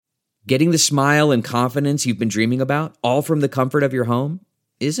Getting the smile and confidence you've been dreaming about, all from the comfort of your home,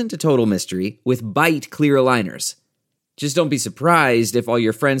 isn't a total mystery with Byte clear aligners. Just don't be surprised if all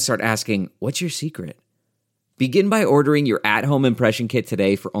your friends start asking, "What's your secret?" Begin by ordering your at-home impression kit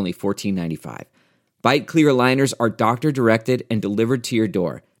today for only $14.95. Byte clear aligners are doctor-directed and delivered to your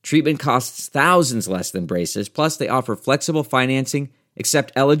door. Treatment costs thousands less than braces, plus they offer flexible financing,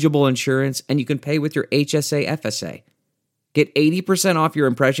 accept eligible insurance, and you can pay with your HSA FSA. Get 80% off your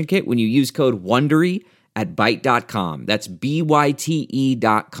impression kit when you use code WONDERY at Byte.com. That's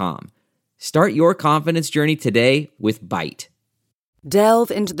BYTE.com. Start your confidence journey today with Byte.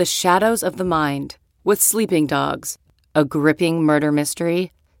 Delve into the shadows of the mind with Sleeping Dogs, a gripping murder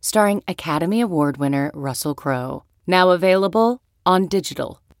mystery starring Academy Award winner Russell Crowe. Now available on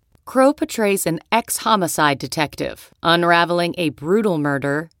digital. Crowe portrays an ex-homicide detective unraveling a brutal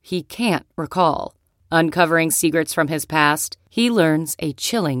murder he can't recall. Uncovering secrets from his past, he learns a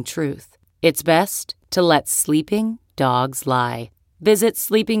chilling truth. It's best to let sleeping dogs lie. Visit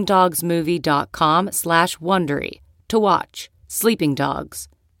sleepingdogsmovie.com/Wondery to watch Sleeping Dogs,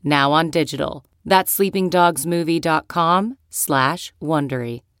 now on digital. That's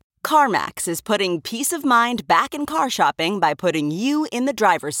sleepingdogsmovie.com/Wondery. CarMax is putting peace of mind back in car shopping by putting you in the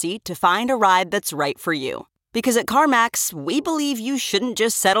driver's seat to find a ride that's right for you. Because at CarMax, we believe you shouldn't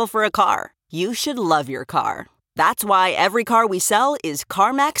just settle for a car. You should love your car. That's why every car we sell is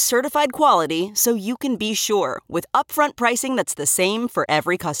CarMax certified quality, so you can be sure with upfront pricing that's the same for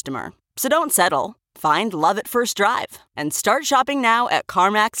every customer. So don't settle. Find love at first drive and start shopping now at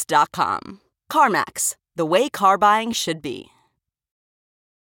CarMax.com. CarMax, the way car buying should be.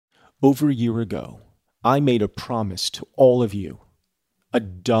 Over a year ago, I made a promise to all of you. A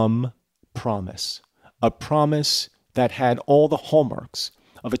dumb promise. A promise that had all the hallmarks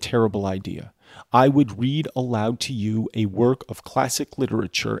of a terrible idea. I would read aloud to you a work of classic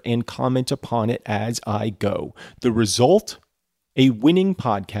literature and comment upon it as I go. The result? A winning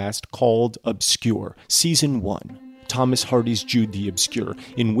podcast called Obscure, Season 1, Thomas Hardy's Jude the Obscure,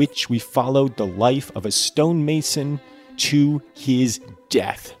 in which we followed the life of a stonemason to his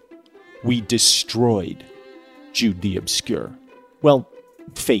death. We destroyed Jude the Obscure. Well,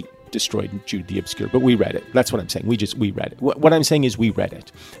 fate destroyed Jude the Obscure, but we read it. That's what I'm saying. We read it. What I'm saying is we read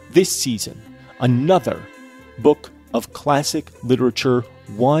it. This season, another book of classic literature,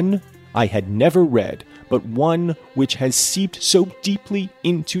 one I had never read, but one which has seeped so deeply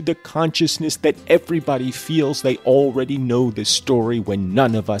into the consciousness that everybody feels they already know the story when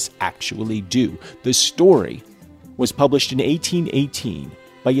none of us actually do. The story was published in 1818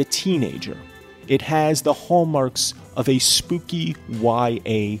 by a teenager. It has the hallmarks of a spooky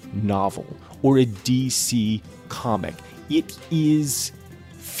YA novel or a DC comic. It is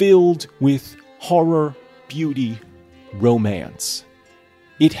filled with horror, beauty, romance.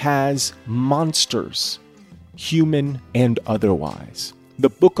 It has monsters, human and otherwise. The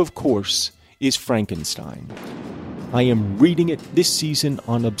book, of course, is Frankenstein. I am reading it this season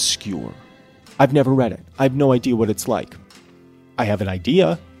on Obscure. I've never read it. I have no idea what it's like. I have an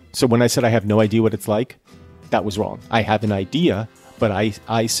idea. So when I said I have no idea what it's like, that was wrong. I have an idea, but I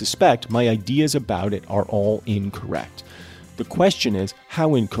suspect my ideas about it are all incorrect. The question is,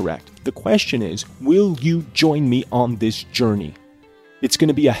 how incorrect? The question is, will you join me on this journey? It's going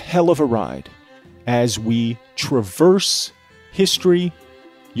to be a hell of a ride as we traverse history,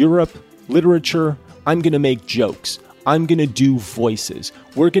 Europe, literature. I'm going to make jokes. I'm going to do voices.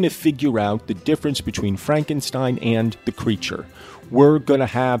 We're going to figure out the difference between Frankenstein and the creature. We're going to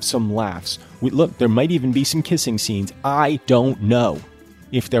have some laughs. Look, there might even be some kissing scenes. I don't know.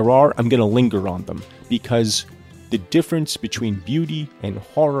 If there are, I'm going to linger on them because the difference between beauty and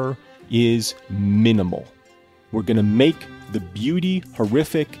horror is minimal. We're going to make the beauty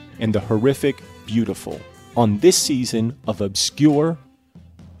horrific and the horrific beautiful on this season of Obscure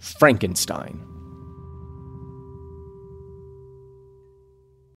Frankenstein.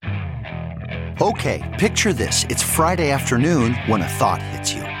 Okay, picture this. It's Friday afternoon when a thought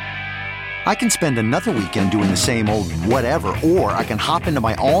hits you. I can spend another weekend doing the same old whatever, or I can hop into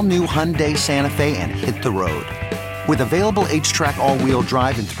my all-new Hyundai Santa Fe and hit the road. With available H-Track all-wheel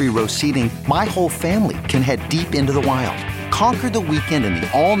drive and 3-row seating, my whole family can head deep into the wild. Conquer the weekend in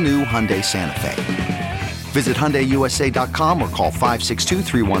the all-new Hyundai Santa Fe. Visit HyundaiUSA.com or call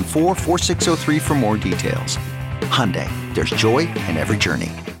 562-314-4603 for more details. Hyundai, there's joy in every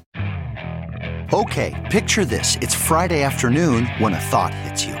journey. Okay, picture this. It's Friday afternoon when a thought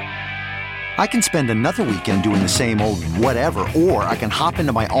hits you. I can spend another weekend doing the same old whatever, or I can hop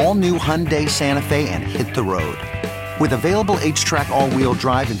into my all-new Hyundai Santa Fe and hit the road. With available H-Track all-wheel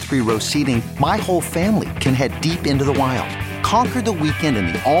drive and 3-row seating, my whole family can head deep into the wild. Conquer the weekend in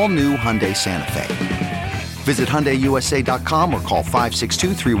the all-new Hyundai Santa Fe. Visit HyundaiUSA.com or call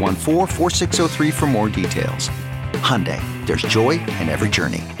 562-314-4603 for more details. Hyundai, there's joy in every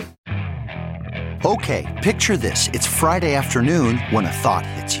journey. Okay, picture this. It's Friday afternoon when a thought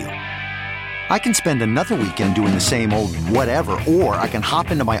hits you. I can spend another weekend doing the same old whatever, or I can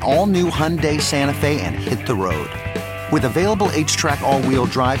hop into my all-new Hyundai Santa Fe and hit the road. With available H-Track all-wheel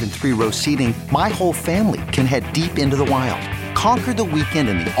drive and 3-row seating, my whole family can head deep into the wild. Conquer the weekend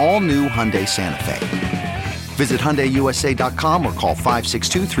in the all-new Hyundai Santa Fe. Visit HyundaiUSA.com or call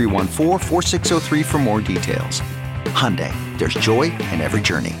 562-314-4603 for more details. Hyundai, there's joy in every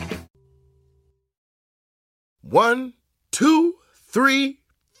journey. 1, 2, 3,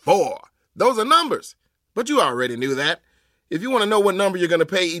 4. Those are numbers. But you already knew that. If you want to know what number you're going to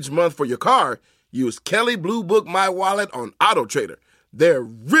pay each month for your car, use Kelley Blue Book My Wallet on AutoTrader. They're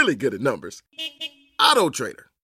really good at numbers. AutoTrader.